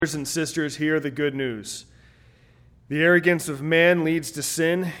Brothers and sisters, hear the good news. The arrogance of man leads to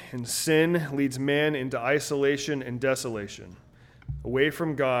sin, and sin leads man into isolation and desolation, away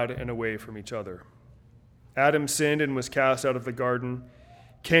from God and away from each other. Adam sinned and was cast out of the garden.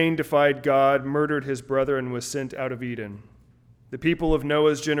 Cain defied God, murdered his brother, and was sent out of Eden. The people of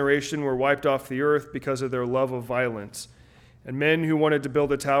Noah's generation were wiped off the earth because of their love of violence, and men who wanted to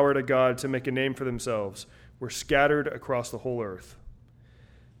build a tower to God to make a name for themselves were scattered across the whole earth.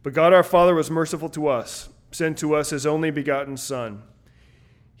 But God our Father was merciful to us, sent to us his only begotten Son.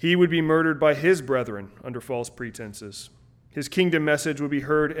 He would be murdered by his brethren under false pretenses. His kingdom message would be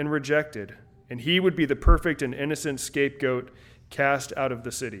heard and rejected, and he would be the perfect and innocent scapegoat cast out of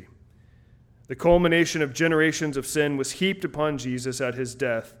the city. The culmination of generations of sin was heaped upon Jesus at his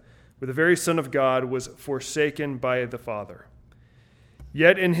death, where the very Son of God was forsaken by the Father.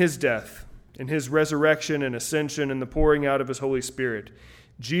 Yet in his death, in his resurrection and ascension and the pouring out of his Holy Spirit,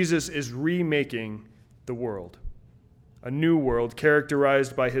 Jesus is remaking the world, a new world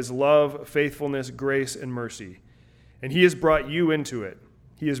characterized by his love, faithfulness, grace, and mercy. And he has brought you into it.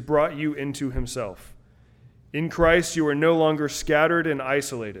 He has brought you into himself. In Christ, you are no longer scattered and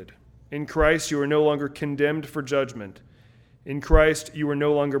isolated. In Christ, you are no longer condemned for judgment. In Christ, you are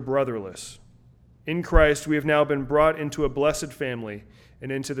no longer brotherless. In Christ, we have now been brought into a blessed family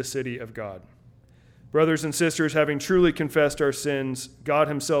and into the city of God. Brothers and sisters, having truly confessed our sins, God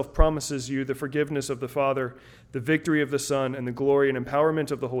himself promises you the forgiveness of the Father, the victory of the Son, and the glory and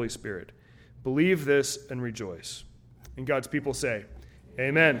empowerment of the Holy Spirit. Believe this and rejoice. And God's people say,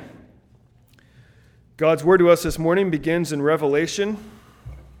 Amen. God's word to us this morning begins in Revelation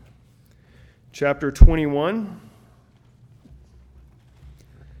chapter 21,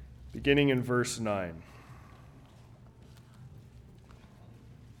 beginning in verse 9.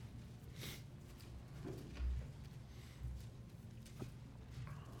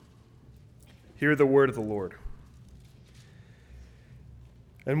 Hear the word of the Lord.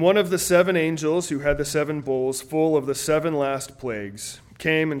 And one of the 7 angels who had the 7 bowls full of the 7 last plagues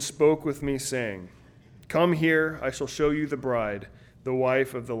came and spoke with me, saying, Come here, I shall show you the bride, the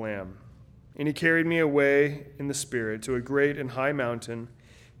wife of the Lamb. And he carried me away in the Spirit to a great and high mountain,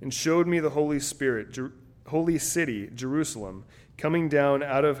 and showed me the Holy city, Jerusalem, coming down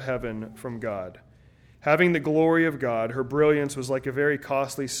out of heaven from God. Having the glory of God, her brilliance was like a very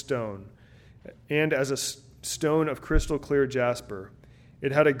costly stone, and as a stone of crystal clear jasper.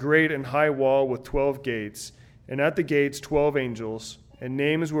 It had a great and high wall with 12 gates, and at the gates 12 angels, and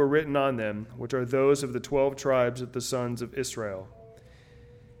names were written on them, which are those of the 12 tribes of the sons of Israel.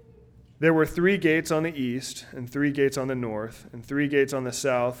 There were 3 gates on the east, and 3 gates on the north, and 3 gates on the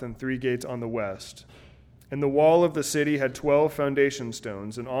south, and 3 gates on the west. And the wall of the city had 12 foundation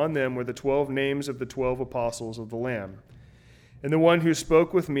stones, and on them were the 12 names of the 12 apostles of the Lamb. And the one who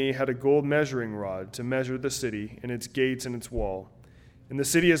spoke with me had a gold measuring rod to measure the city and its gates and its wall. And the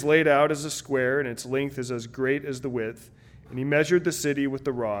city is laid out as a square, and its length is as great as the width. And he measured the city with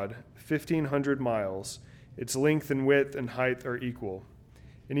the rod, 1,500 miles. Its length and width and height are equal.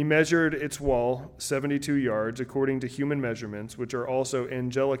 And he measured its wall 72 yards, according to human measurements, which are also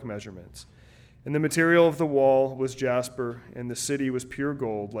angelic measurements. And the material of the wall was jasper, and the city was pure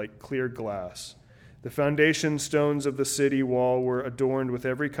gold, like clear glass. The foundation stones of the city wall were adorned with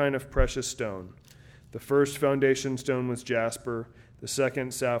every kind of precious stone. The first foundation stone was jasper, the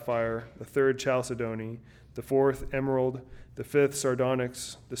second sapphire, the third chalcedony, the fourth emerald, the fifth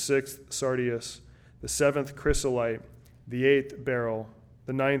sardonyx, the sixth sardius, the seventh chrysolite, the eighth beryl,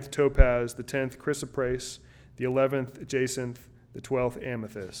 the ninth topaz, the 10th chrysoprase, the 11th jacinth, the 12th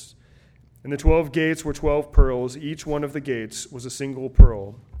amethyst. And the 12 gates were 12 pearls. Each one of the gates was a single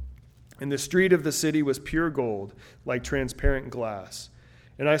pearl. And the street of the city was pure gold, like transparent glass.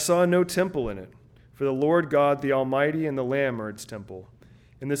 And I saw no temple in it, for the Lord God, the Almighty, and the Lamb are its temple.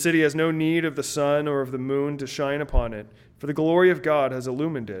 And the city has no need of the sun or of the moon to shine upon it, for the glory of God has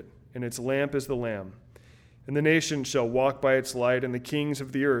illumined it, and its lamp is the Lamb. And the nations shall walk by its light, and the kings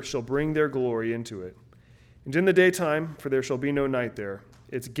of the earth shall bring their glory into it. And in the daytime, for there shall be no night there,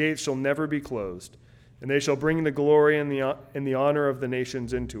 its gates shall never be closed, and they shall bring the glory and the honor of the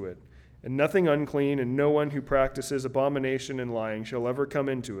nations into it. And nothing unclean and no one who practices abomination and lying shall ever come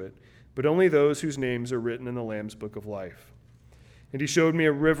into it, but only those whose names are written in the Lamb's book of life. And he showed me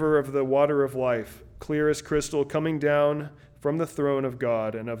a river of the water of life, clear as crystal, coming down from the throne of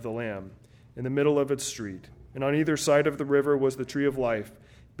God and of the Lamb, in the middle of its street. And on either side of the river was the tree of life,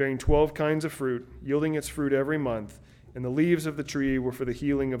 bearing 12 kinds of fruit, yielding its fruit every month, and the leaves of the tree were for the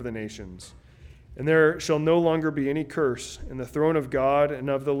healing of the nations. And there shall no longer be any curse, and the throne of God and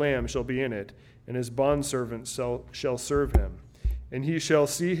of the Lamb shall be in it, and his bondservants shall serve him. And he shall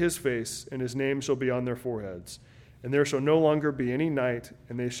see his face, and his name shall be on their foreheads. And there shall no longer be any night,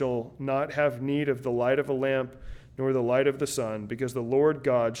 and they shall not have need of the light of a lamp, nor the light of the sun, because the Lord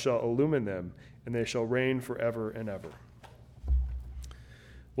God shall illumine them, and they shall reign forever and ever.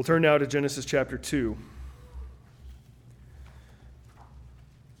 We'll turn now to Genesis chapter 2.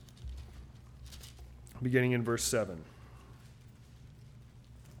 Beginning in verse 7.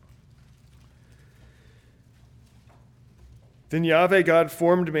 Then Yahweh God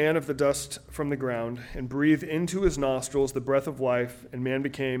formed man of the dust from the ground, and breathed into his nostrils the breath of life, and man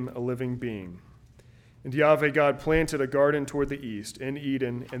became a living being. And Yahweh God planted a garden toward the east, in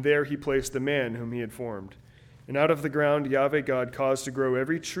Eden, and there he placed the man whom he had formed. And out of the ground Yahweh God caused to grow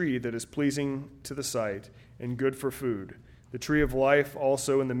every tree that is pleasing to the sight, and good for food, the tree of life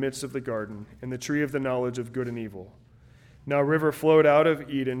also in the midst of the garden, and the tree of the knowledge of good and evil. Now a river flowed out of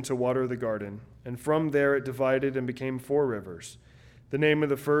Eden to water the garden, and from there it divided and became 4 rivers. The name of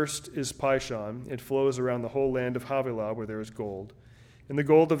the first is Pishon. It flows around the whole land of Havilah, where there is gold. And the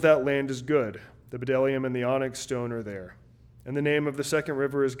gold of that land is good. The bdellium and the onyx stone are there. And the name of the second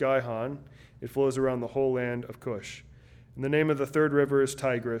river is Gihon. It flows around the whole land of Cush. And the name of the third river is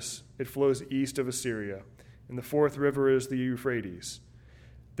Tigris. It flows east of Assyria. And the fourth river is the Euphrates.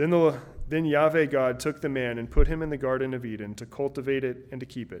 Then Yahweh God took the man and put him in the Garden of Eden to cultivate it and to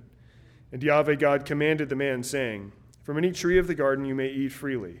keep it. And Yahweh God commanded the man, saying, From any tree of the garden you may eat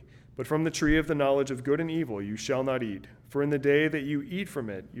freely, but from the tree of the knowledge of good and evil you shall not eat, for in the day that you eat from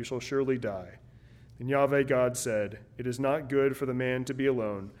it you shall surely die. Then Yahweh God said, It is not good for the man to be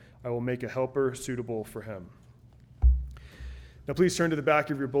alone. I will make a helper suitable for him. Now please turn to the back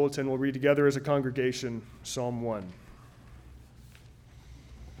of your bulletin. We'll read together as a congregation Psalm 1.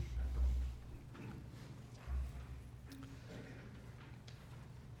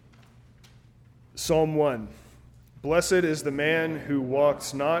 Psalm 1. Blessed is the man who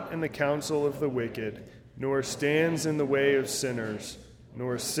walks not in the counsel of the wicked, nor stands in the way of sinners,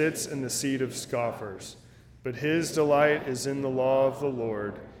 nor sits in the seat of scoffers. But his delight is in the law of the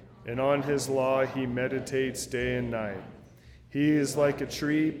Lord, and on his law he meditates day and night. He is like a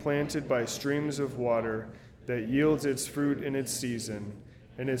tree planted by streams of water that yields its fruit in its season,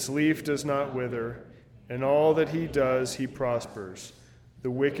 and its leaf does not wither, and all that he does he prospers.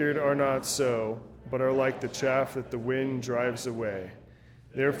 The wicked are not so, but are like the chaff that the wind drives away.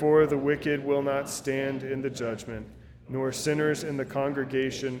 Therefore the wicked will not stand in the judgment, nor sinners in the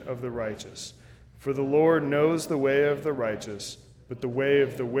congregation of the righteous. For the Lord knows the way of the righteous, but the way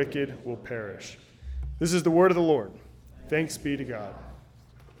of the wicked will perish. This is the word of the Lord. Thanks be to God.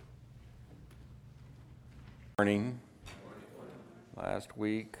 Morning. Last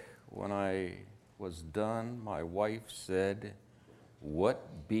week when I was done, my wife said,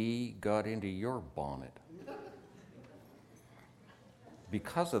 "What bee got into your bonnet?"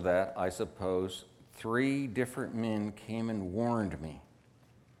 Because of that, I suppose 3 different men came and warned me.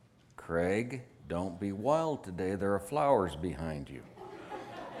 Craig, don't be wild today. There are flowers behind you.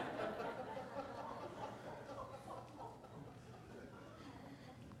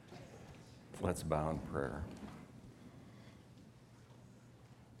 Let's bow in prayer.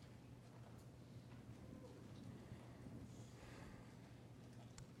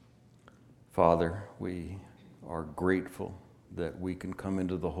 Father, we are grateful that we can come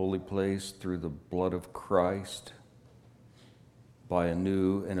into the holy place through the blood of Christ by a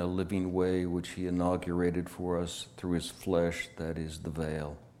new and a living way which he inaugurated for us through his flesh, that is the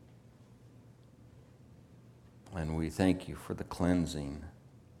veil. And we thank you for the cleansing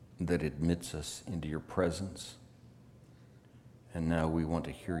that admits us into your presence. And now we want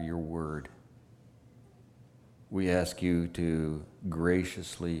to hear your word. We ask you to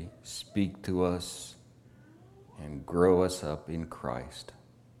graciously speak to us and grow us up in Christ.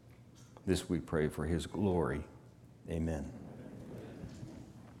 This we pray for his glory. Amen.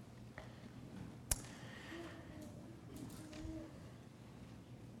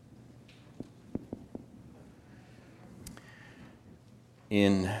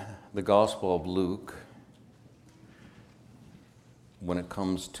 In the Gospel of Luke, when it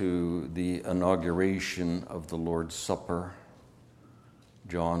comes to the inauguration of the Lord's Supper,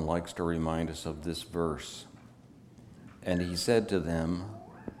 John likes to remind us of this verse. And he said to them,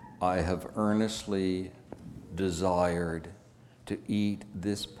 "I have earnestly desired to eat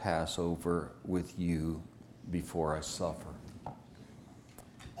this Passover with you before I suffer."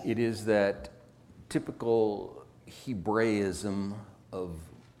 It is that typical Hebraism of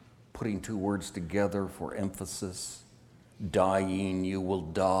putting 2 words together for emphasis. Dying, you will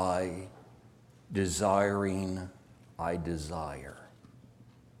die. Desiring, I desire.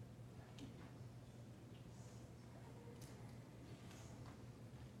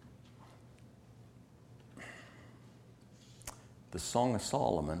 The Song of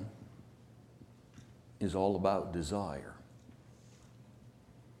Solomon is all about desire.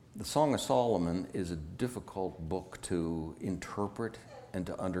 The Song of Solomon is a difficult book to interpret and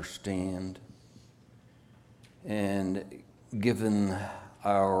to understand. And given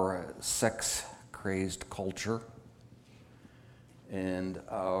our sex-crazed culture and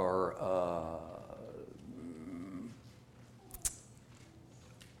our,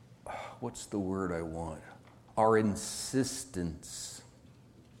 what's the word I want? Our insistence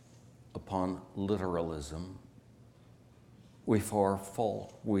upon literalism, we fall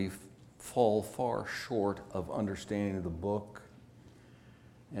far short of understanding the book,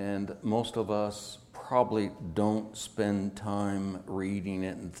 and most of us probably don't spend time reading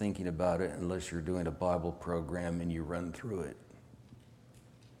it and thinking about it unless you're doing a Bible program and you run through it.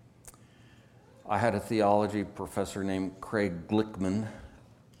 I had a theology professor named Craig Glickman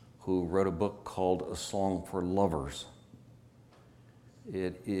who wrote a book called A Song for Lovers.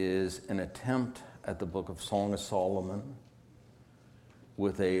 It is an attempt at the book of Song of Solomon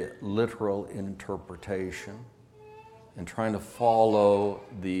with a literal interpretation and trying to follow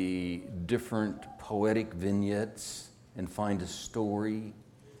the different poetic vignettes and find a story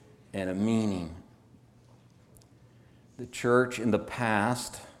and a meaning. The church in the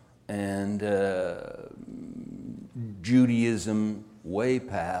past and Judaism way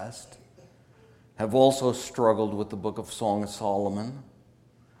past have also struggled with the book of Song of Solomon.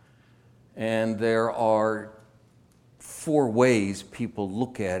 And there are 4 ways people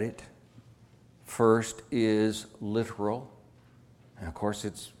look at it. First is literal. And of course,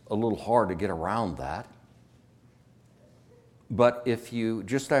 it's a little hard to get around that. But if you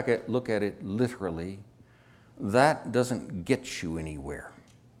just look at it literally, that doesn't get you anywhere.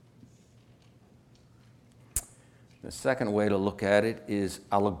 The second way to look at it is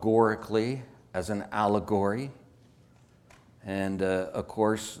allegorically, as an allegory. And of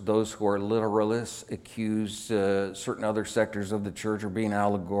course, those who are literalists accuse certain other sectors of the church of being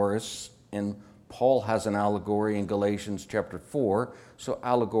allegorists. And Paul has an allegory in Galatians chapter 4. So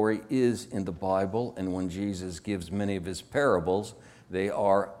allegory is in the Bible. And when Jesus gives many of his parables, they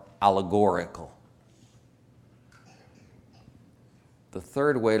are allegorical. The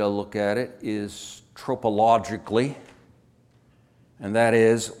third way to look at it is tropologically. And that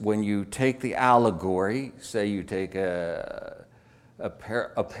is when you take the allegory, say you take a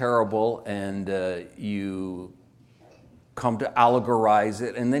parable and you come to allegorize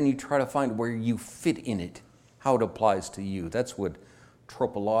it, and then you try to find where you fit in it, how it applies to you. That's what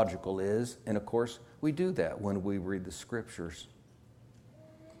tropological is. And of course, we do that when we read the scriptures.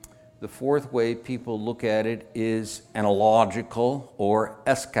 The fourth way people look at it is analogical or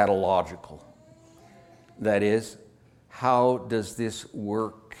eschatological. That is, how does this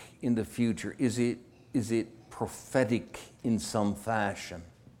work in the future? Is it prophetic in some fashion?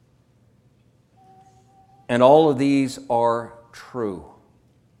 And all of these are true.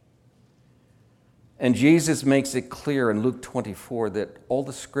 And Jesus makes it clear in Luke 24 that all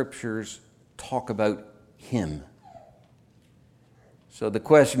the scriptures talk about him. So the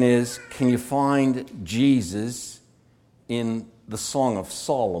question is, can you find Jesus in the Song of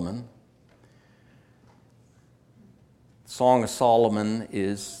Solomon? Song of Solomon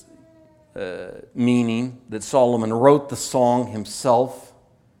is meaning that Solomon wrote the song himself.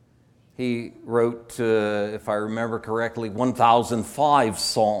 He wrote, if I remember correctly, 1,005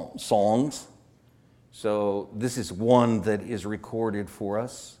 songs. So this is one that is recorded for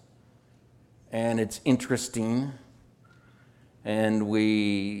us. And it's interesting. And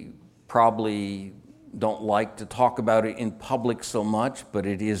we probably don't like to talk about it in public so much, but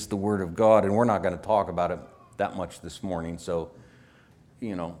it is the Word of God, and we're not going to talk about it that much this morning, so,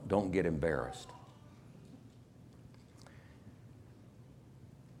 don't get embarrassed.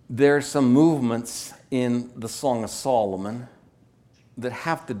 There's some movements in the Song of Solomon that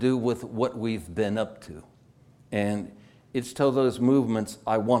have to do with what we've been up to. And it's to those movements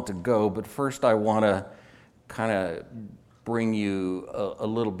I want to go, but first I want to kind of bring you a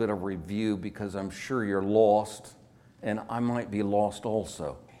little bit of review because I'm sure you're lost, and I might be lost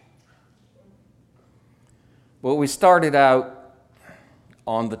also. Well, we started out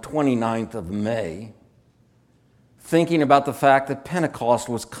on the 29th of May thinking about the fact that Pentecost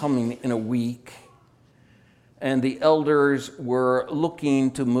was coming in a week, and the elders were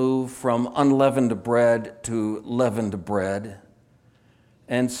looking to move from unleavened bread to leavened bread.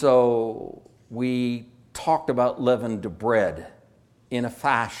 And so we talked about leavened bread in a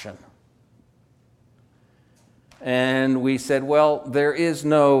fashion. And we said, well, there is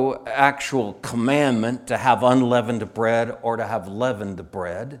no actual commandment to have unleavened bread or to have leavened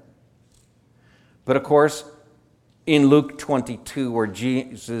bread. But of course, in Luke 22, where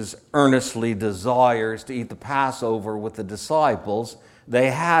Jesus earnestly desires to eat the Passover with the disciples,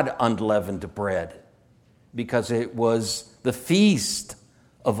 they had unleavened bread because it was the feast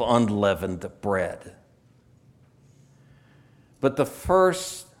of unleavened bread. But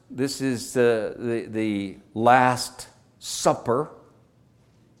this is the Last Supper,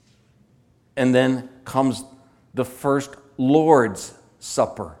 and then comes the first Lord's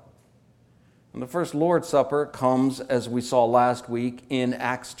Supper. And the first Lord's Supper comes, as we saw last week, in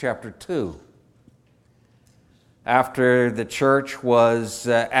Acts chapter 2. After the church was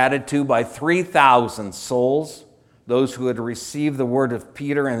added to by 3,000 souls, those who had received the word of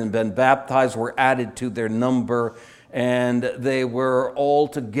Peter and been baptized were added to their number, and they were all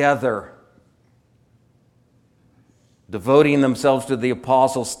together, devoting themselves to the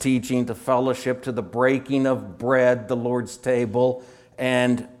apostles' teaching, to fellowship, to the breaking of bread, the Lord's table,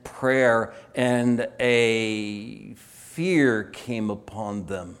 and prayer. And a fear came upon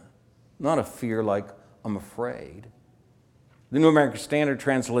them. Not a fear like, I'm afraid. The New American Standard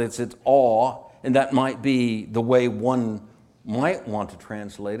translates it awe, and that might be the way one might want to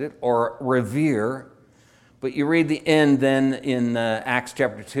translate it, or revere. But you read the end then in Acts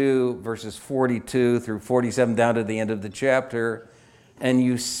chapter 2, verses 42 through 47, down to the end of the chapter, and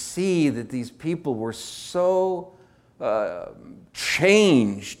you see that these people were so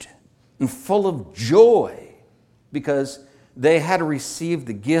changed and full of joy because they had received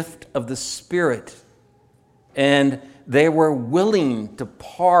the gift of the Spirit, and they were willing to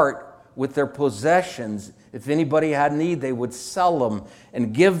part with their possessions. If anybody had need, they would sell them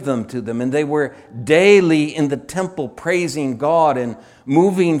and give them to them. And they were daily in the temple praising God and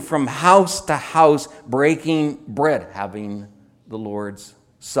moving from house to house, breaking bread, having the Lord's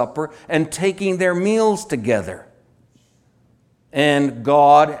Supper, and taking their meals together. And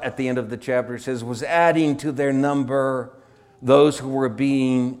God, at the end of the chapter, says, was adding to their number those who were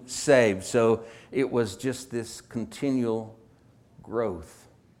being saved. So it was just this continual growth.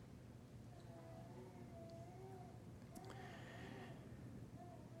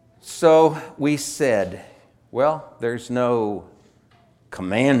 So we said, well, there's no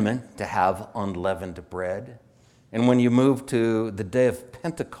commandment to have unleavened bread. And when you move to the day of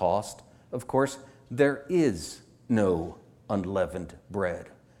Pentecost, of course, there is no unleavened bread.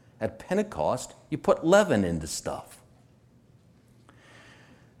 At Pentecost, you put leaven into stuff.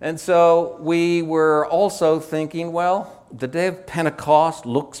 And so we were also thinking, well, the day of Pentecost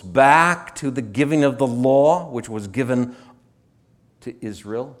looks back to the giving of the law, which was given to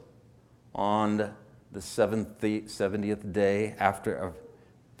Israel on the 70th day after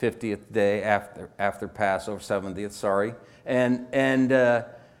 50th day after Passover, 70th, sorry. And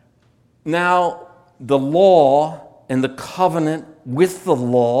now the law and the covenant with the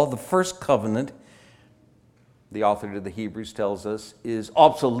law, the first covenant, the author to the Hebrews tells us, is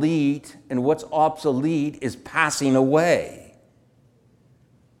obsolete, and what's obsolete is passing away.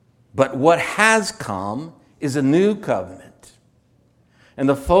 But what has come is a new covenant. And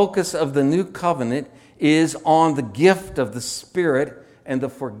the focus of the new covenant is on the gift of the Spirit and the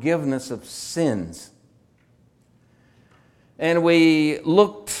forgiveness of sins. And we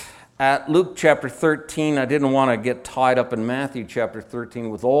looked at Luke chapter 13. I didn't want to get tied up in Matthew chapter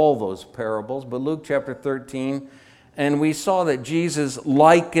 13 with all those parables, but Luke chapter 13, and we saw that Jesus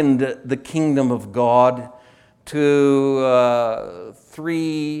likened the kingdom of God to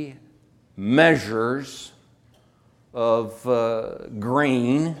three measures of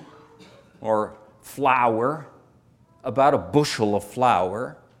grain or flour, about a bushel of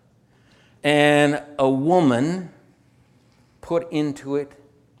flour, and a woman put into it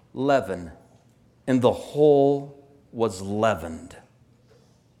leaven, and the whole was leavened.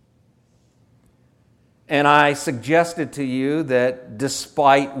 And I suggested to you that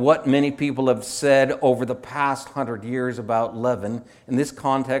despite what many people have said over the past 100 years about leaven, in this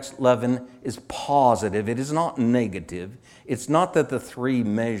context, leaven is positive. It is not negative. It's not that the three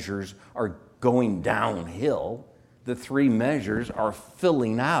measures are going downhill. The three measures are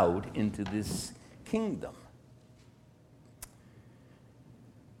filling out into this kingdom.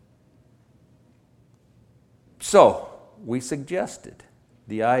 So, we suggested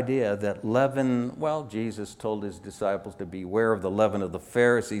the idea that leaven, well, Jesus told his disciples to beware of the leaven of the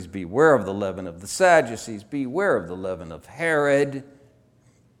Pharisees, beware of the leaven of the Sadducees, beware of the leaven of Herod.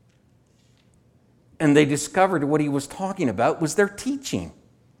 And they discovered what he was talking about was their teaching.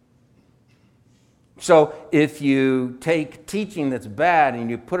 So if you take teaching that's bad and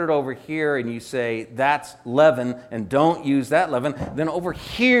you put it over here and you say that's leaven and don't use that leaven, then over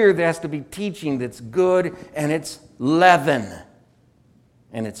here there has to be teaching that's good and it's leaven.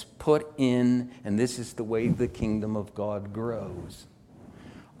 and it's put in, and this is the way the kingdom of God grows.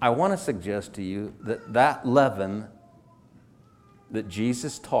 I want to suggest to you that that leaven that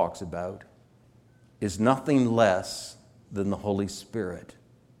Jesus talks about is nothing less than the Holy Spirit.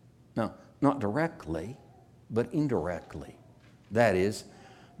 Now, not directly, but indirectly. That is,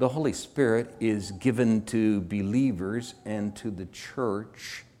 the Holy Spirit is given to believers and to the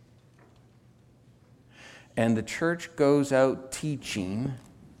church. And the church goes out teaching,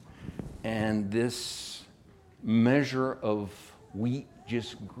 and this measure of wheat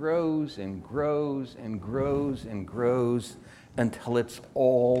just grows and grows and grows and grows until it's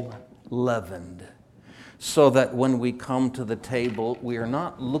all leavened. So that when we come to the table, we are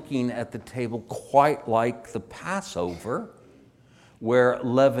not looking at the table quite like the Passover, where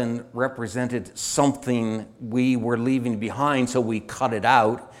leaven represented something we were leaving behind, so we cut it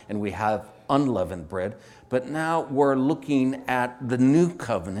out and we have unleavened bread. But now we're looking at the new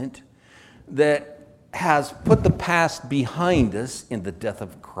covenant that has put the past behind us in the death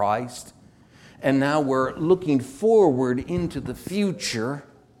of Christ. And now we're looking forward into the future.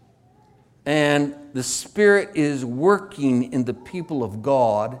 And the Spirit is working in the people of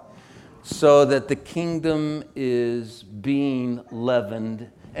God so that the kingdom is being leavened.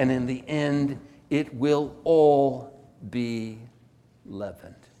 And in the end, it will all be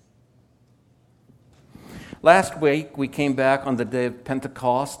leavened. Last week, we came back on the day of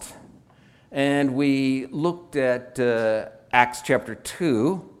Pentecost, and we looked at Acts chapter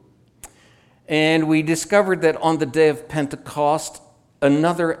 2, and we discovered that on the day of Pentecost,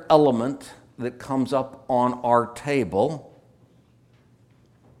 another element that comes up on our table,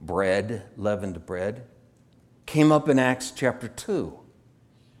 bread, leavened bread, came up in Acts chapter 2,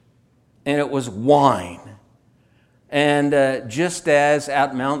 and it was wine. And just as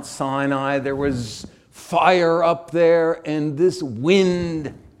at Mount Sinai there was fire up there, and this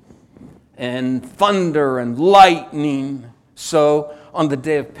wind and thunder and lightning, so on the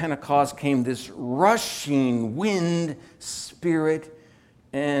day of Pentecost came this rushing wind, Spirit,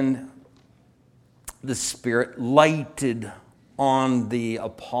 and the Spirit lighted on the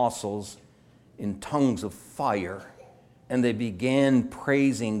apostles in tongues of fire, and they began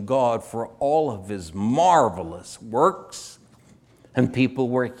praising God for all of His marvelous works, and people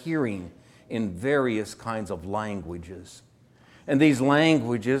were hearing in various kinds of languages. And these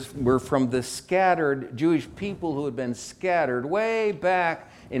languages were from the scattered Jewish people who had been scattered way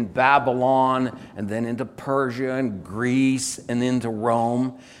back in Babylon, and then into Persia and Greece and into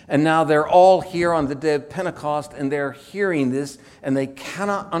Rome. And now they're all here on the day of Pentecost, and they're hearing this, and they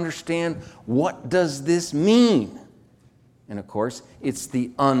cannot understand, what does this mean? And of course, it's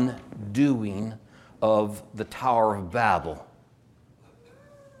the undoing of the Tower of Babel.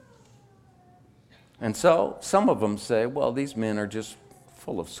 And so some of them say, well, these men are just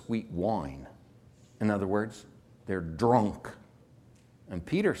full of sweet wine. In other words, they're drunk. And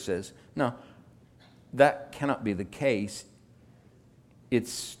Peter says, no, that cannot be the case.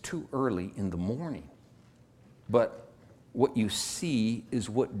 It's too early in the morning. But what you see is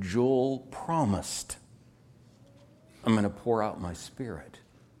what Joel promised. I'm going to pour out my Spirit.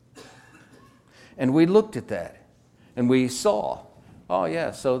 And we looked at that, and we saw, oh yeah,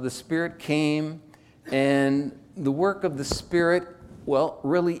 so the Spirit came. And the work of the Spirit, well,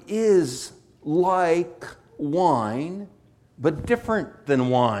 really is like wine, but different than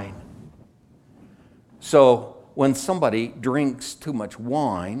wine. So when somebody drinks too much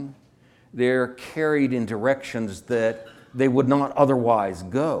wine, they're carried in directions that they would not otherwise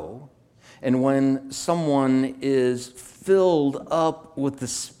go. And when someone is filled up with the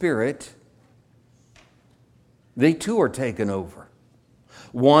Spirit, they too are taken over.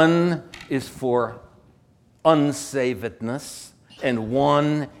 One is for unsavedness, and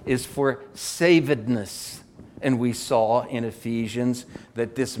one is for savedness. And we saw in Ephesians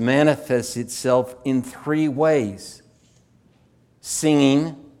that this manifests itself in three ways.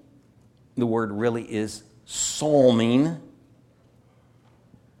 Singing, the word really is psalming.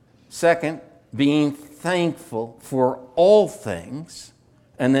 Second, being thankful for all things.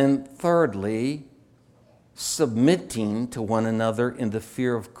 And then thirdly, submitting to one another in the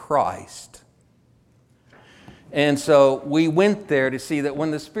fear of Christ. And so we went there to see that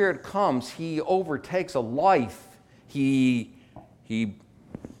when the Spirit comes, He overtakes a life. He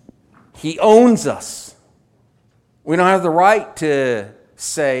owns us. We don't have the right to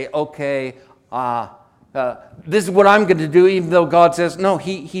say, okay, this is what I'm going to do, even though God says, no,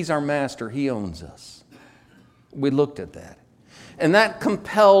 He's our master. He owns us. We looked at that. And that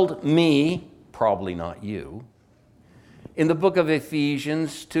compelled me, probably not you, in the book of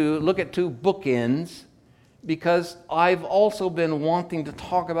Ephesians to look at two bookends because I've also been wanting to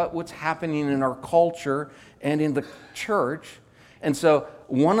talk about what's happening in our culture and in the church. And so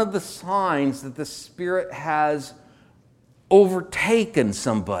one of the signs that the Spirit has overtaken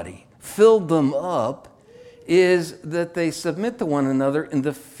somebody, filled them up, is that they submit to one another in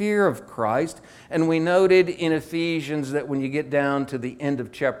the fear of Christ. And we noted in Ephesians that when you get down to the end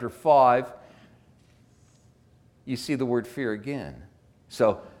of chapter 5, you see the word fear again.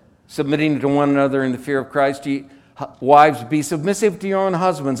 So, submitting to one another in the fear of Christ, wives, be submissive to your own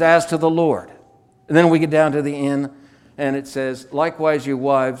husbands as to the Lord. And then we get down to the end, and it says, likewise, you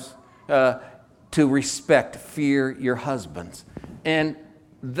wives, to respect, fear your husbands. And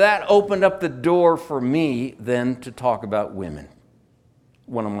that opened up the door for me then to talk about women,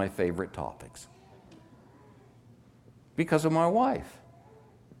 one of my favorite topics, because of my wife.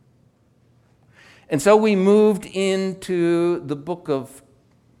 And so we moved into the book of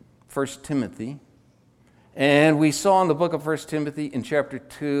 1 Timothy, and we saw in the book of 1 Timothy in chapter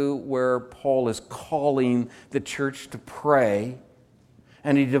 2 where Paul is calling the church to pray.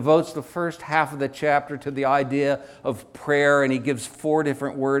 And he devotes the first half of the chapter to the idea of prayer, and he gives 4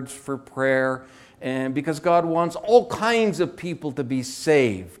 different words for prayer. And because God wants all kinds of people to be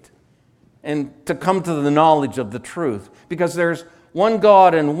saved and to come to the knowledge of the truth. Because there's one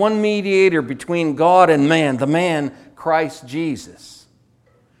God and one mediator between God and man, the man, Christ Jesus.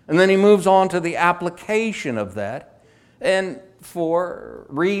 And then he moves on to the application of that. And for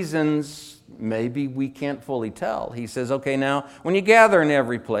reasons maybe we can't fully tell, he says, okay, now, when you gather in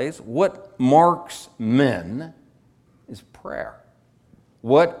every place, what marks men is prayer.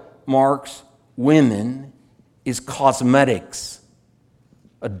 What marks women is cosmetics,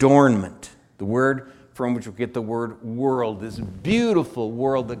 adornment. The word from which we get the word world, this beautiful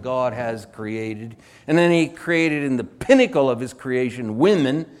world that God has created. And then he created in the pinnacle of his creation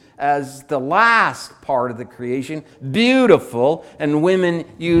women as the last part of the creation, beautiful, and women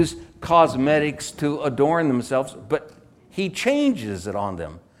use cosmetics to adorn themselves, but he changes it on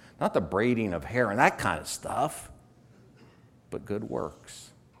them. Not the braiding of hair and that kind of stuff, but good works.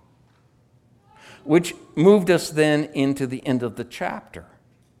 Which moved us then into the end of the chapter,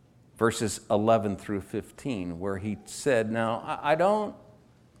 verses 11 through 15, where he said, now, I don't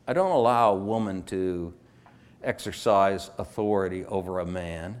allow a woman to exercise authority over a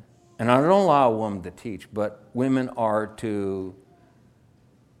man, and I don't allow a woman to teach, but women are to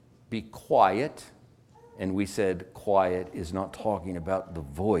be quiet. And we said quiet is not talking about the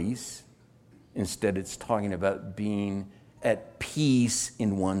voice. Instead, it's talking about being at peace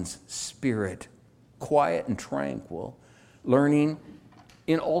in one's spirit, quiet and tranquil, learning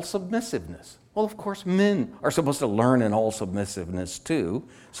in all submissiveness. Well, of course, men are supposed to learn in all submissiveness too.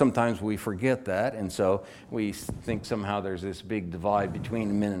 Sometimes we forget that, and so we think somehow there's this big divide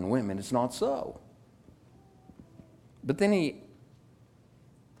between men and women. It's not so. But then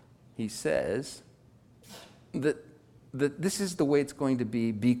he says that this is the way it's going to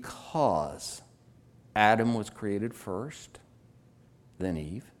be because Adam was created first, then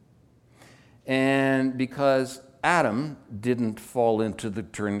Eve, and because Adam didn't fall into the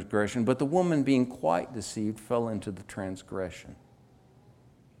transgression, but the woman, being quite deceived, fell into the transgression.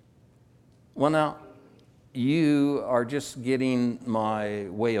 Well, now, you are just getting my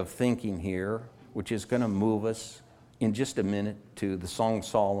way of thinking here, which is going to move us in just a minute to the Song of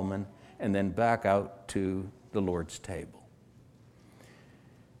Solomon and then back out to the Lord's table.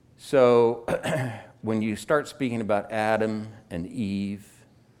 So, when you start speaking about Adam and Eve,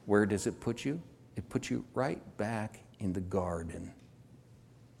 where does it put you? It puts you right back in the garden.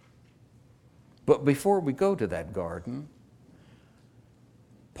 But before we go to that garden,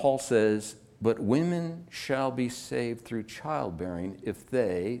 Paul says, but women shall be saved through childbearing if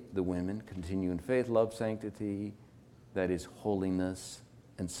they, the women, continue in faith, love, sanctity, that is holiness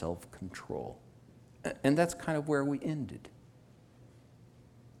and self-control. And that's kind of where we ended.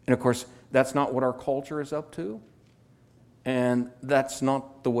 And of course, that's not what our culture is up to. And that's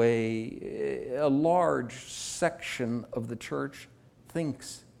not the way a large section of the church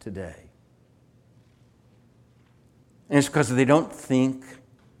thinks today. And it's because they don't think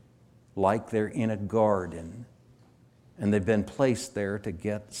like they're in a garden and they've been placed there to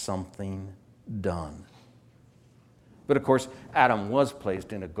get something done. But of course, Adam was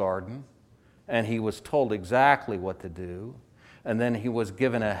placed in a garden and he was told exactly what to do. And then he was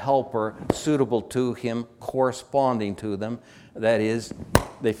given a helper suitable to him, corresponding to them. That is,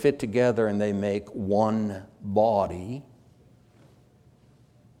 they fit together and they make one body.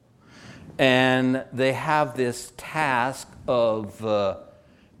 And they have this task of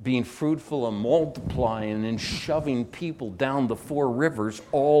being fruitful and multiplying and shoving people down the 4 rivers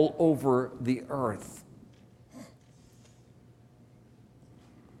all over the earth.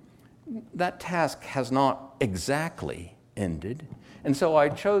 that task has not exactly ended. And so I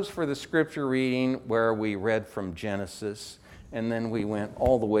chose for the scripture reading where we read from Genesis, and then we went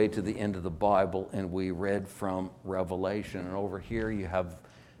all the way to the end of the Bible and we read from Revelation. And over here you have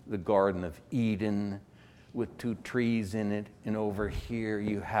the Garden of Eden with 2 trees in it, and over here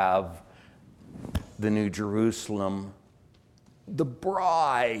you have the New Jerusalem, the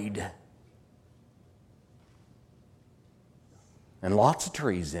bride. And lots of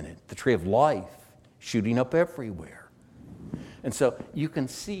trees in it, the tree of life shooting up everywhere. And so you can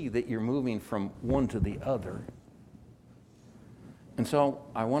see that you're moving from one to the other. And so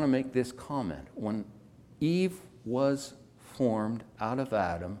I want to make this comment. When Eve was formed out of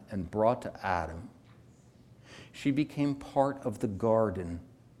Adam and brought to Adam, she became part of the garden.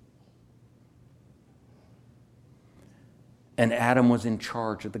 And Adam was in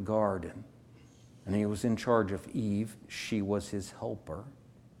charge of the garden. And he was in charge of Eve. She was his helper.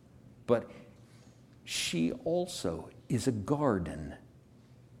 But she also is a garden.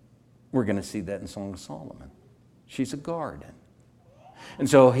 We're going to see that in Song of Solomon. She's a garden. And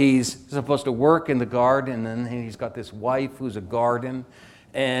so he's supposed to work in the garden, and then he's got this wife who's a garden,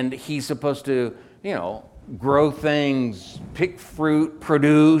 and he's supposed to, grow things, pick fruit,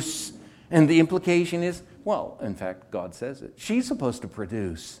 produce. And the implication is, well, in fact, God says it. She's supposed to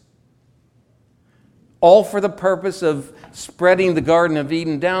produce. All for the purpose of spreading the Garden of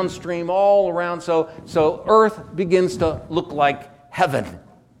Eden downstream all around so earth begins to look like heaven.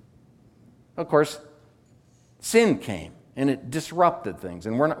 Of course, sin came and it disrupted things.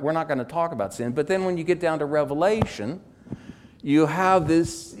 And we're not going to talk about sin. But then when you get down to Revelation, you have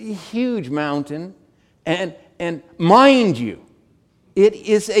this huge mountain. And mind you, it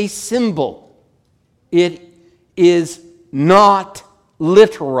is a symbol. It is not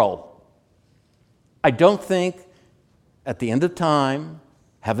literal. I don't think at the end of time,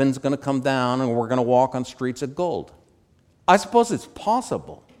 heaven's going to come down and we're going to walk on streets of gold. I suppose it's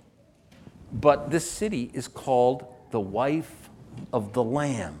possible. But this city is called the wife of the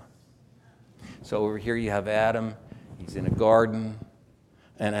Lamb. So over here you have Adam. He's in a garden.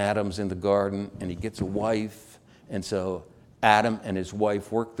 And Adam's in the garden and he gets a wife. And so Adam and his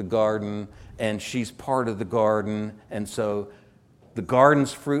wife work the garden and she's part of the garden. And so the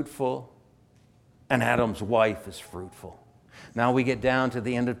garden's fruitful. And Adam's wife is fruitful. Now we get down to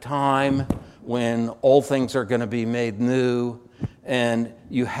the end of time when all things are going to be made new. And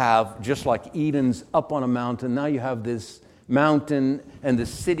you have, just like Eden's up on a mountain, now you have this mountain and the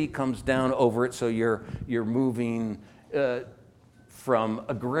city comes down over it. So you're moving from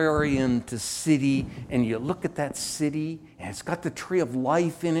agrarian to city, and you look at that city, and it's got the tree of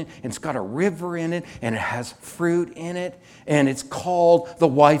life in it, and it's got a river in it, and it has fruit in it, and it's called the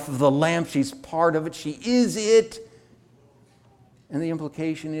wife of the Lamb. She's part of it. She is it. And the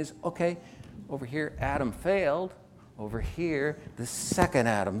implication is, okay, over here Adam failed. Over here, the second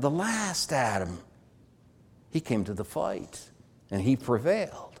Adam, the last Adam, he came to the fight, and he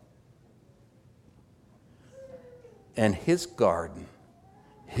prevailed. And his garden,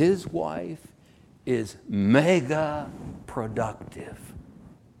 his wife, is mega productive.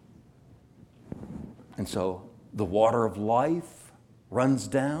 And so the water of life runs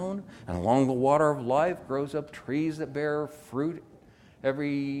down, and along the water of life grows up trees that bear fruit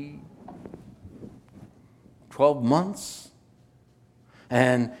every 12 months.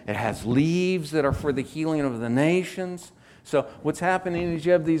 And it has leaves that are for the healing of the nations. So what's happening is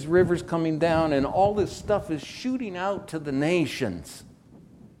you have these rivers coming down and all this stuff is shooting out to the nations.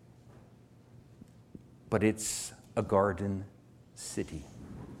 But it's a garden city.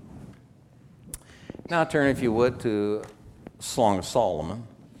 Now turn, if you would, to Song of Solomon.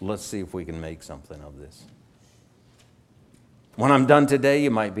 Let's see if we can make something of this. When I'm done today, you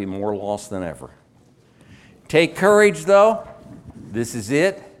might be more lost than ever. Take courage, though. This is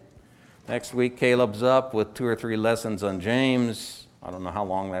it. Next week, Caleb's up with 2 or 3 lessons on James. I don't know how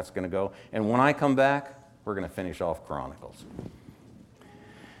long that's going to go. And when I come back, we're going to finish off Chronicles.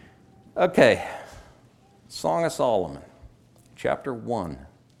 Okay. Song of Solomon, chapter 1.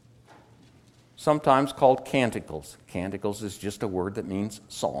 Sometimes called Canticles. Canticles is just a word that means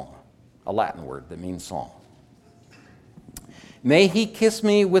song, a Latin word that means song. May he kiss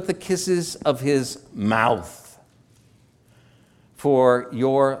me with the kisses of his mouth. For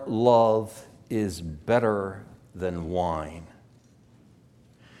your love is better than wine.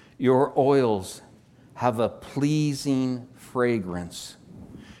 Your oils have a pleasing fragrance.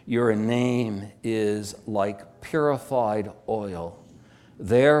 Your name is like purified oil.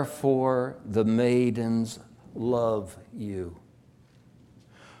 Therefore the maidens love you.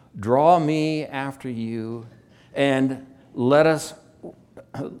 Draw me after you, and let us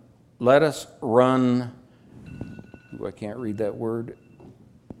let us run. Ooh, I can't read that word.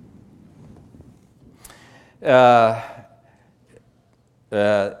 And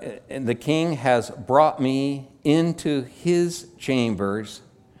the king has brought me into his chambers.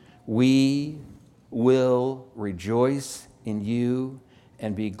 We will rejoice in you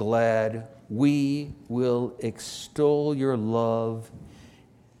and be glad. We will extol your love,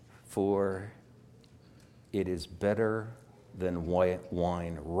 for it is better than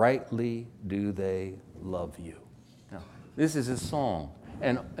wine. Rightly do they love you. Now, this is a song,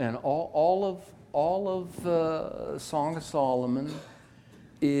 and all of Song of Solomon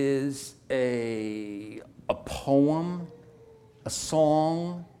is a poem, a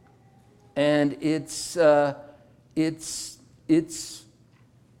song, and it's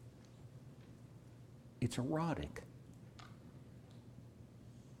erotic.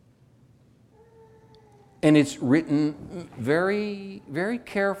 And it's written very, very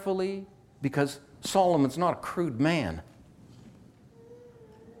carefully, because Solomon's not a crude man.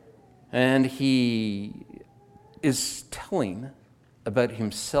 And he is telling about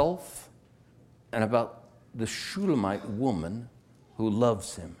himself and about the Shulamite woman who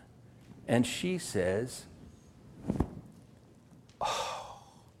loves him. And she says, "Oh,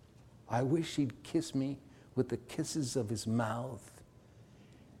 I wish he'd kiss me with the kisses of his mouth.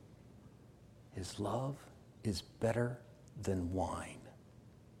 His love is better than wine."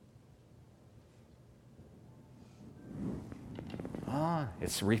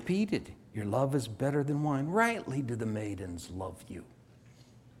 It's repeated. Your love is better than wine. Rightly do the maidens love you.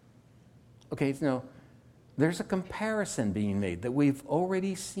 Okay, now, there's a comparison being made that we've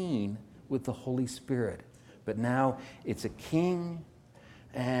already seen with the Holy Spirit. But now it's a king,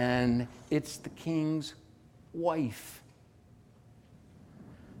 and it's the king's wife.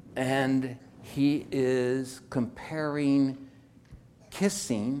 And he is comparing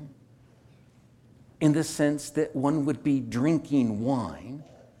kissing in the sense that one would be drinking wine,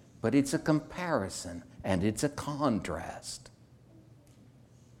 but it's a comparison and it's a contrast.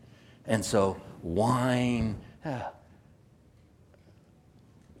 And so wine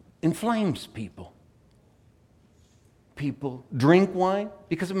inflames people. People drink wine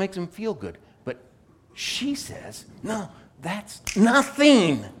because it makes them feel good. But she says, no, that's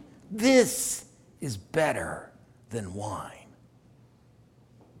nothing. This is better than wine.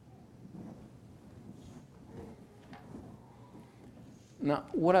 Now,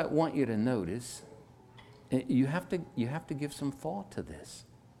 what I want you to notice, you have to give some thought to this.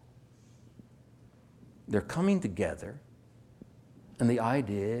 They're coming together, and the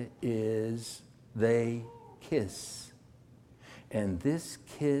idea is they kiss. And this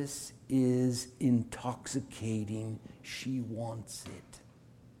kiss is intoxicating. She wants it.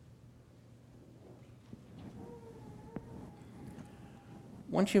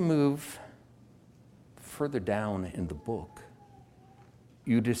 Once you move further down in the book,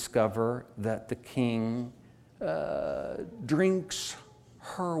 you discover that the king drinks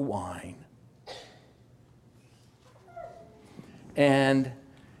her wine. And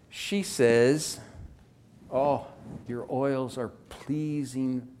she says, "Oh, your oils are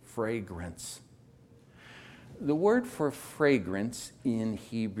pleasing fragrance." The word for fragrance in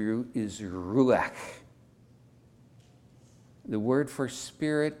Hebrew is ruach. The word for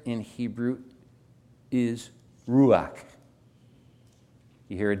spirit in Hebrew is ruach.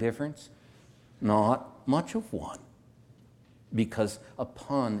 You hear a difference? Not much of one, because a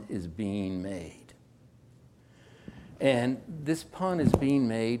pun is being made. And this pun is being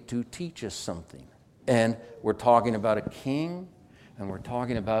made to teach us something. And we're talking about a king, and we're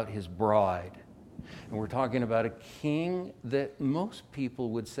talking about his bride. And we're talking about a king that most people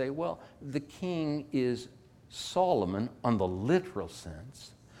would say, well, the king is Solomon on the literal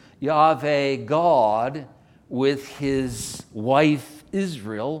sense, Yahweh God with his wife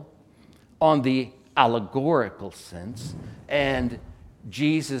Israel on the allegorical sense, and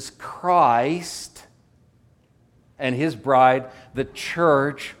Jesus Christ and his bride, the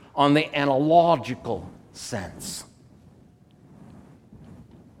church, on the analogical sense.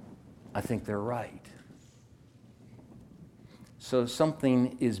 I think they're right. So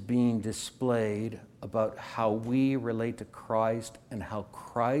something is being displayed about how we relate to Christ and how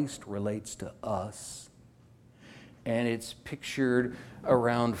Christ relates to us. And it's pictured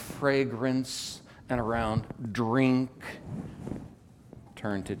around fragrance and around drink.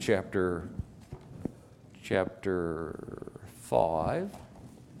 Turn to chapter 5.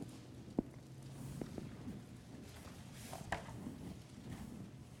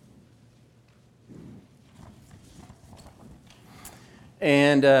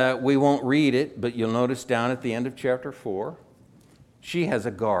 And we won't read it, but you'll notice down at the end of chapter 4, she has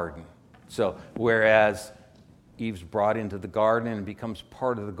a garden. So whereas Eve's brought into the garden and becomes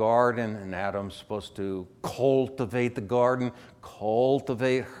part of the garden, and Adam's supposed to cultivate the garden,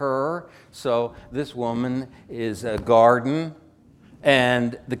 cultivate her. So this woman is a garden,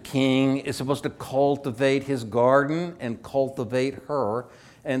 and the king is supposed to cultivate his garden and cultivate her.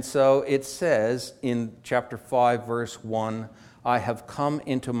 And so it says in chapter 5, verse 1, I have come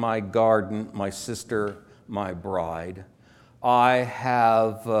into my garden, my sister, my bride. I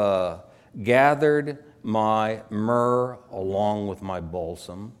have gathered my myrrh along with my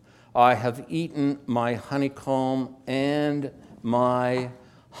balsam. I have eaten my honeycomb and my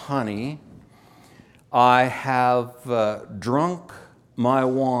honey. I have drunk my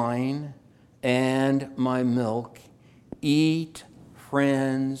wine and my milk. Eat,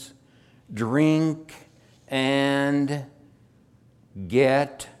 friends, drink, and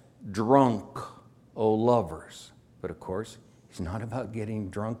get drunk, O lovers. But of course, it's not about getting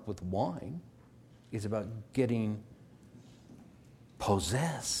drunk with wine. It's about getting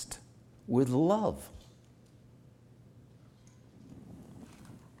possessed with love.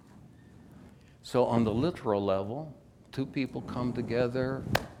 So on the literal level, two people come together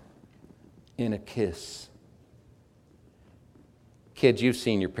in a kiss. Kids, you've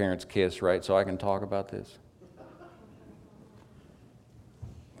seen your parents kiss, right? So I can talk about this.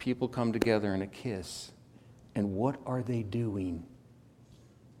 People come together in a kiss. And what are they doing?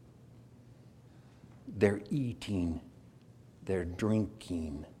 They're eating. They're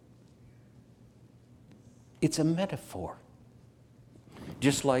drinking. It's a metaphor.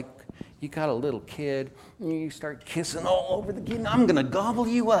 Just like you got a little kid, and you start kissing all over the kid. I'm going to gobble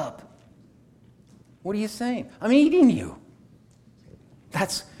you up. What are you saying? I'm eating you.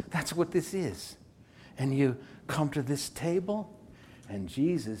 That's what this is. And you come to this table, and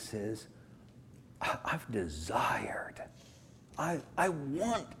Jesus says, I've desired. I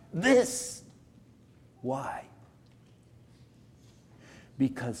want this. Why?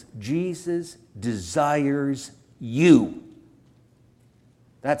 Because Jesus desires you.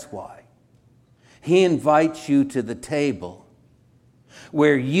 That's why. He invites you to the table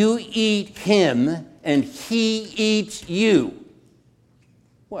where you eat him and he eats you.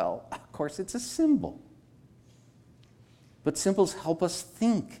 Well, of course, it's a symbol. But symbols help us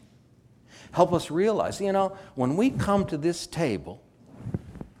think, help us realize. You know, when we come to this table,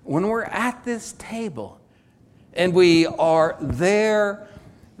 when we're at this table, and we are there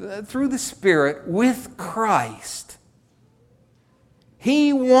through the Spirit with Christ,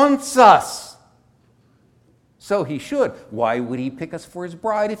 He wants us. So He should. Why would He pick us for His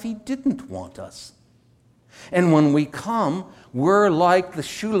bride if He didn't want us? And when we come, we're like the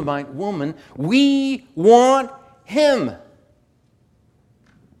Shulamite woman. We want Him.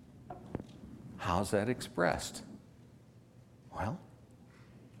 How's that expressed? Well,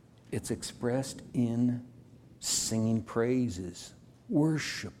 it's expressed in singing praises,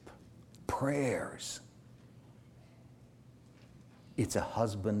 worship, prayers. It's a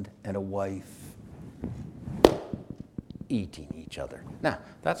husband and a wife eating each other. Now,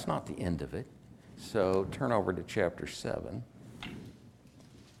 that's not the end of it. So turn over to chapter 7.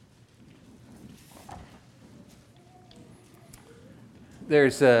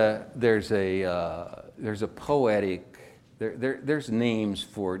 There's a poetic. There's names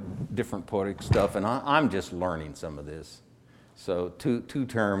for different poetic stuff, and I'm just learning some of this. So two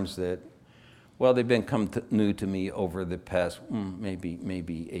terms that, well, they've become new to me over the past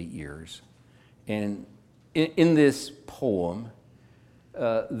maybe 8 years. And in this poem,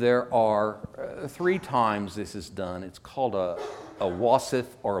 there are 3 times this is done. It's called a wasif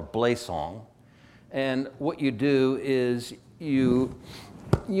or a blason. And what you do is you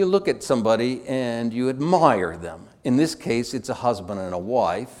look at somebody and you admire them. In this case, it's a husband and a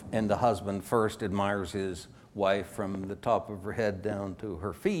wife, and the husband first admires his wife from the top of her head down to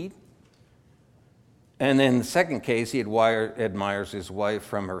her feet. And then in the second case, he admires his wife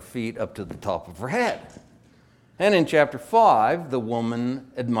from her feet up to the top of her head. And in chapter 5, the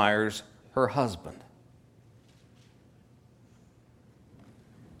woman admires her husband.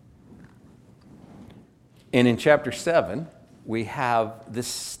 And in chapter 7, we have this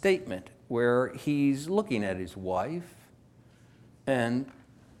statement where he's looking at his wife and,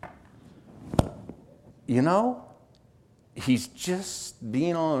 you know, he's just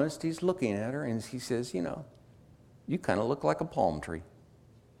being honest. He's looking at her and he says, you know, you kind of look like a palm tree.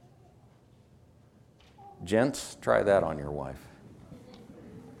 Gents, try that on your wife.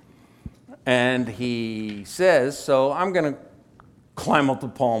 And he says, so I'm going to climb up the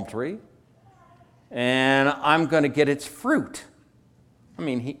palm tree and I'm going to get its fruit. I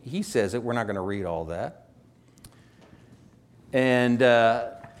mean, he says it. We're not going to read all that. And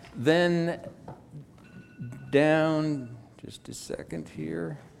Then down, just a second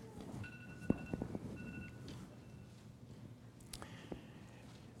here.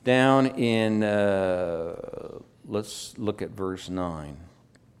 Down in, let's look at verse 9.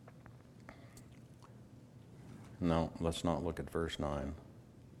 No, let's not look at verse 9.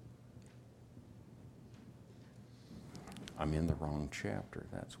 I'm in the wrong chapter,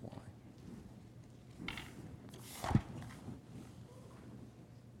 that's why.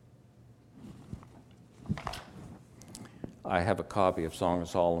 I have a copy of Song of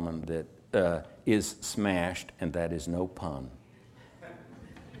Solomon that is smashed, and that is no pun.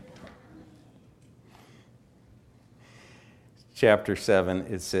 Chapter 7,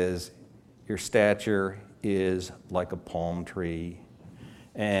 it says, your stature is like a palm tree,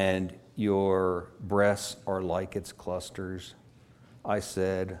 and your breasts are like its clusters. I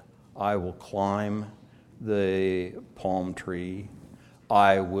said, I will climb the palm tree.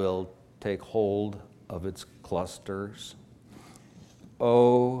 I will take hold of its clusters.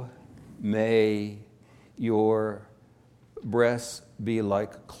 Oh, may your breasts be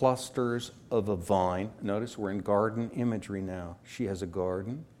like clusters of a vine. Notice we're in garden imagery now. She has a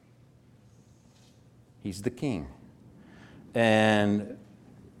garden. He's the king. And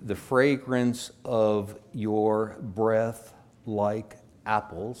the fragrance of your breath like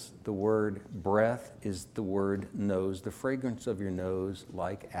apples. The word breath is the word nose. The fragrance of your nose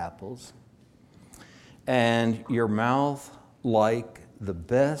like apples. And your mouth like the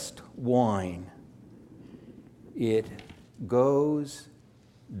best wine. It goes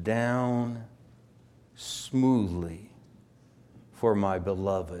down smoothly for my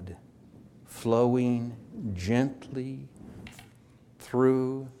beloved, flowing gently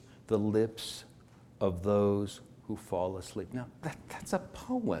through the lips of those who fall asleep. Now, that's a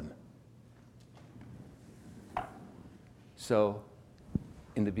poem. So,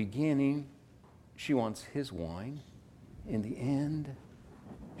 in the beginning, she wants his wine. In the end,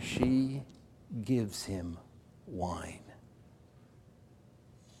 she gives him wine.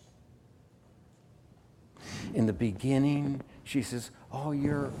 In the beginning, she says, oh,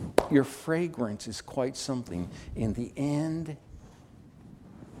 your fragrance is quite something. In the end,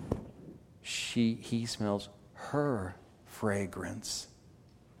 he smells her fragrance.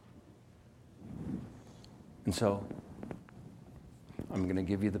 And so, I'm going to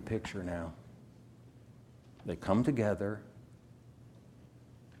give you the picture now. They come together.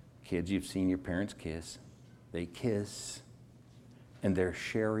 Kids, you've seen your parents kiss. They kiss, and they're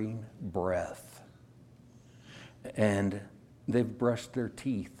sharing breath. And they've brushed their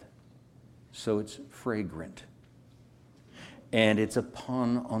teeth, so it's fragrant. And it's a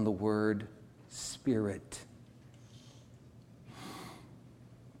pun on the word spirit.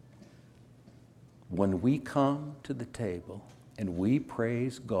 When we come to the table and we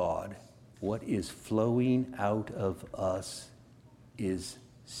praise God, what is flowing out of us is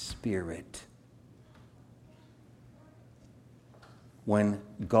spirit. When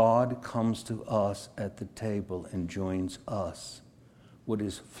God comes to us at the table and joins us, what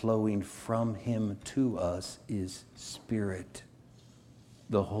is flowing from him to us is spirit,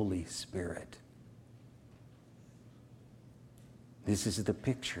 the Holy Spirit. This is the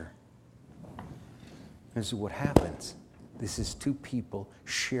picture. This is what happens. This is two people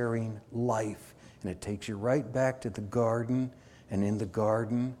sharing life. And it takes you right back to the garden. And in the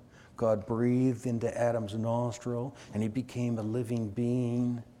garden, God breathed into Adam's nostril, and he became a living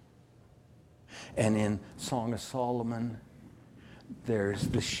being. And in Song of Solomon, there's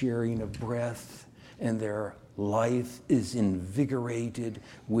the sharing of breath, and their life is invigorated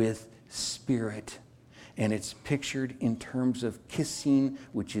with spirit. And it's pictured in terms of kissing,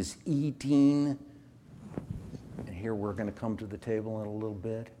 which is eating. And here we're going to come to the table in a little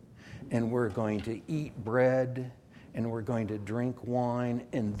bit, and we're going to eat bread, and we're going to drink wine,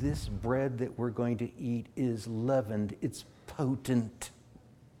 and this bread that we're going to eat is leavened. It's potent.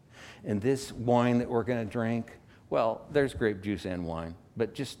 And this wine that we're going to drink, well, there's grape juice and wine,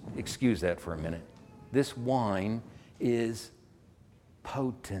 but just excuse that for a minute. This wine is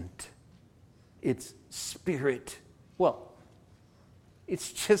potent. It's spirit. Well,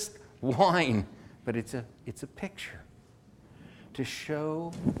 it's just wine, but it's a picture to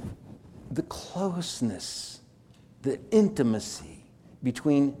show the closeness, the intimacy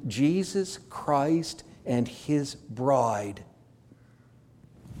between Jesus Christ and his bride.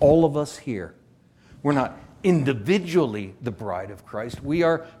 All of us here, we're not individually the bride of Christ. We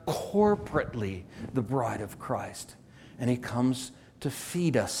are corporately the bride of Christ. And he comes to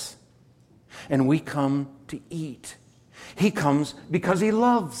feed us. And we come to eat. He comes because he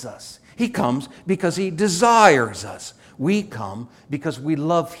loves us. He comes because he desires us. We come because we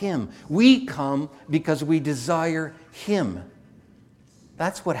love Him. We come because we desire Him.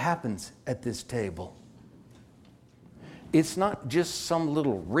 That's what happens at this table. It's not just some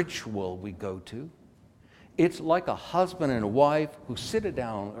little ritual we go to. It's like a husband and a wife who sit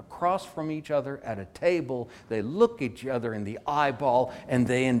down across from each other at a table. They look each other in the eyeball and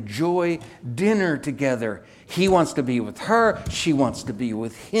they enjoy dinner together. He wants to be with her. She wants to be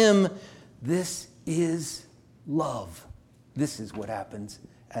with him. This is love. This is what happens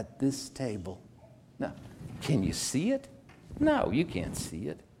at this table. Now, can you see it? No, you can't see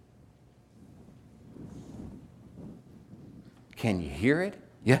it. Can you hear it?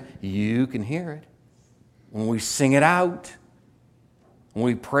 Yeah, you can hear it. When we sing it out, when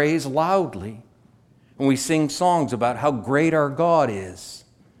we praise loudly, when we sing songs about how great our God is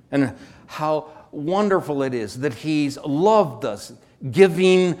and how wonderful it is that He's loved us,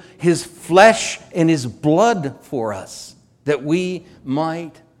 giving His flesh and His blood for us, that we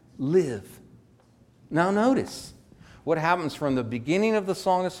might live. Now notice, what happens from the beginning of the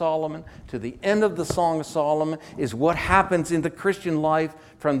Song of Solomon to the end of the Song of Solomon is what happens in the Christian life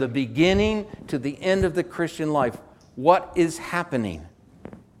from the beginning to the end of the Christian life. What is happening?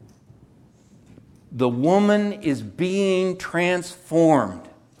 The woman is being transformed.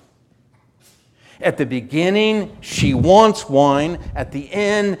 At the beginning, she wants wine. At the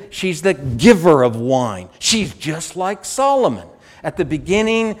end, she's the giver of wine. She's just like Solomon. At the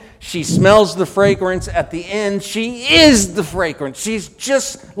beginning, she smells the fragrance. At the end, she is the fragrance. She's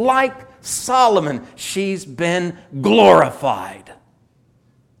just like Solomon. She's been glorified.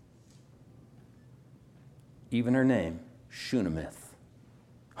 Even her name, Shunammith,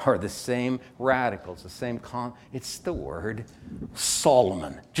 are the same radicals, the same it's the word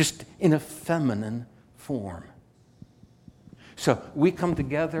Solomon, just in a feminine form. So we come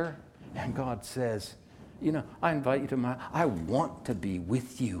together and God says, you know, I invite you to I want to be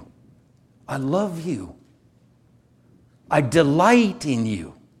with you. I love you. I delight in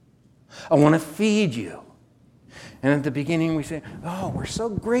you. I want to feed you. And at the beginning we say, oh, we're so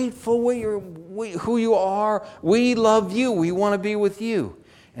grateful who you are. We love you. We want to be with you.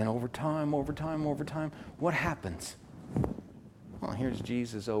 And over time, what happens? Well, here's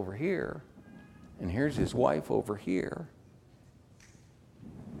Jesus over here. And here's His wife over here.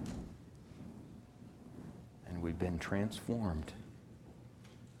 And we've been transformed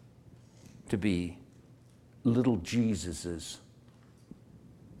to be little Jesuses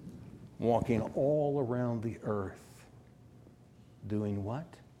walking all around the earth. Doing what?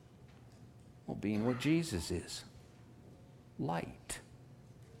 Well, being what Jesus is. Light.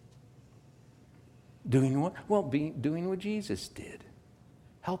 Doing what? Well, doing what Jesus did.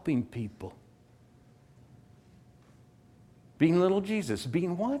 Helping people. Being little Jesus.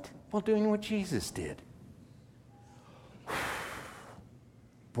 Being what? Well, doing what Jesus did.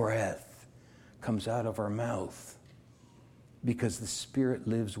 Breath comes out of our mouth because the Spirit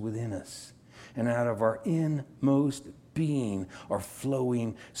lives within us. And out of our inmost being are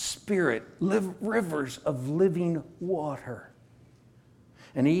flowing Spirit, rivers of living water.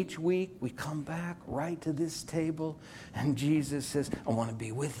 And each week we come back right to this table and Jesus says, I want to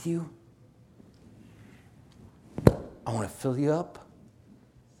be with you. I want to fill you up.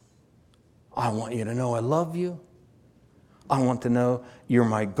 I want you to know I love you. I want to know you're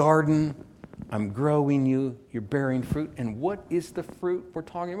my garden. I'm growing you. You're bearing fruit. And what is the fruit we're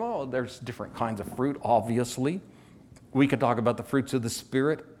talking about? Well, there's different kinds of fruit, obviously. We could talk about the fruits of the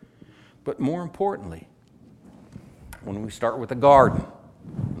Spirit. But more importantly, when we start with the garden,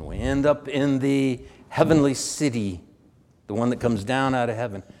 and we end up in the heavenly city, the one that comes down out of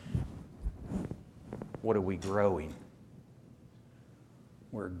heaven, what are we growing?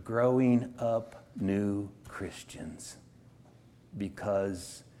 We're growing up new Christians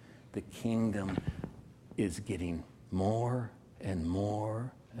because the kingdom is getting more and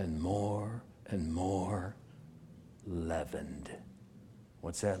more and more and more leavened.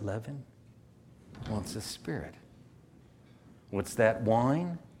 What's that leaven? Well, it's the Spirit. What's that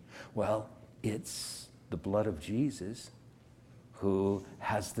wine? Well, it's the blood of Jesus, who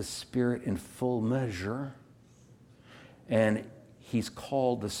has the Spirit in full measure, and He's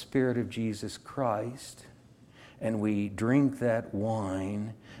called the Spirit of Jesus Christ, and we drink that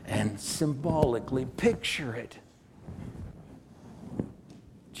wine and symbolically picture it.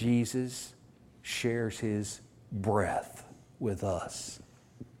 Jesus shares His breath with us,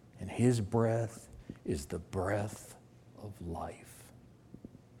 and His breath is the breath of life.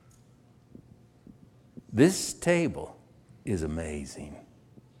 This table is amazing.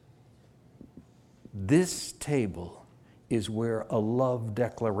 This table is where a love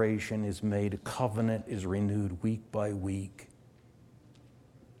declaration is made, a covenant is renewed week by week.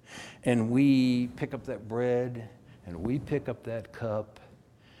 And we pick up that bread and we pick up that cup,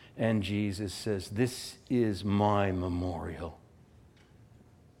 and Jesus says, "This is my memorial.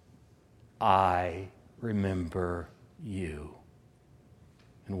 I remember you."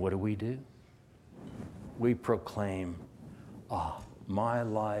 And what do? We proclaim, my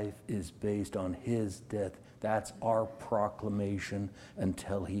life is based on his death. That's our proclamation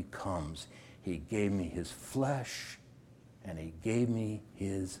until he comes. He gave me his flesh and he gave me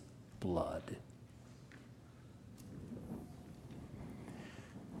his blood.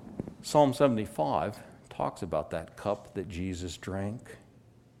 Psalm 75 talks about that cup that Jesus drank,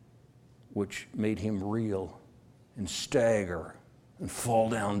 which made him reel and stagger and fall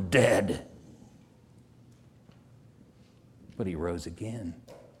down dead. But he rose again.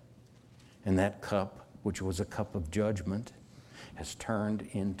 And that cup, which was a cup of judgment, has turned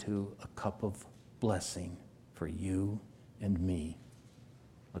into a cup of blessing for you and me.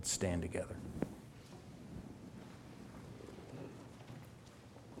 Let's stand together.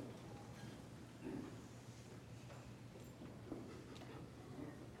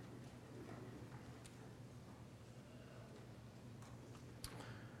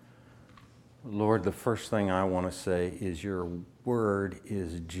 Lord, the first thing I want to say is your word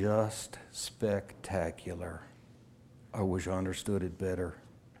is just spectacular. I wish I understood it better.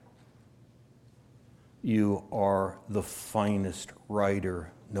 You are the finest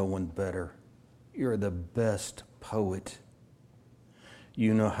writer, no one better. You're the best poet.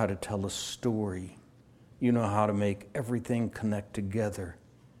 You know how to tell a story. You know how to make everything connect together.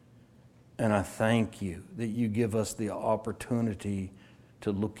 And I thank you that you give us the opportunity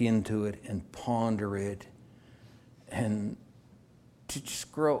to look into it and ponder it and to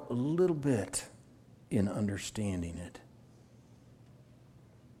just grow a little bit in understanding it.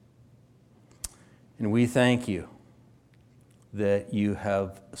 And we thank you that you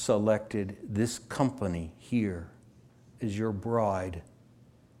have selected this company here as your bride,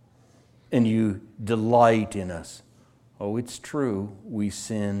 and you delight in us. Oh, it's true, we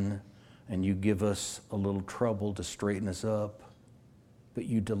sin, and you give us a little trouble to straighten us up, but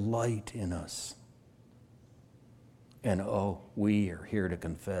you delight in us. And we are here to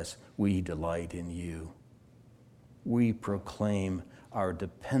confess, we delight in you. We proclaim our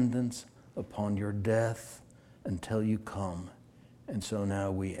dependence upon your death until you come. And so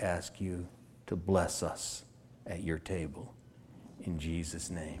now we ask you to bless us at your table. In Jesus'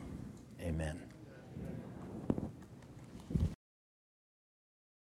 name, amen.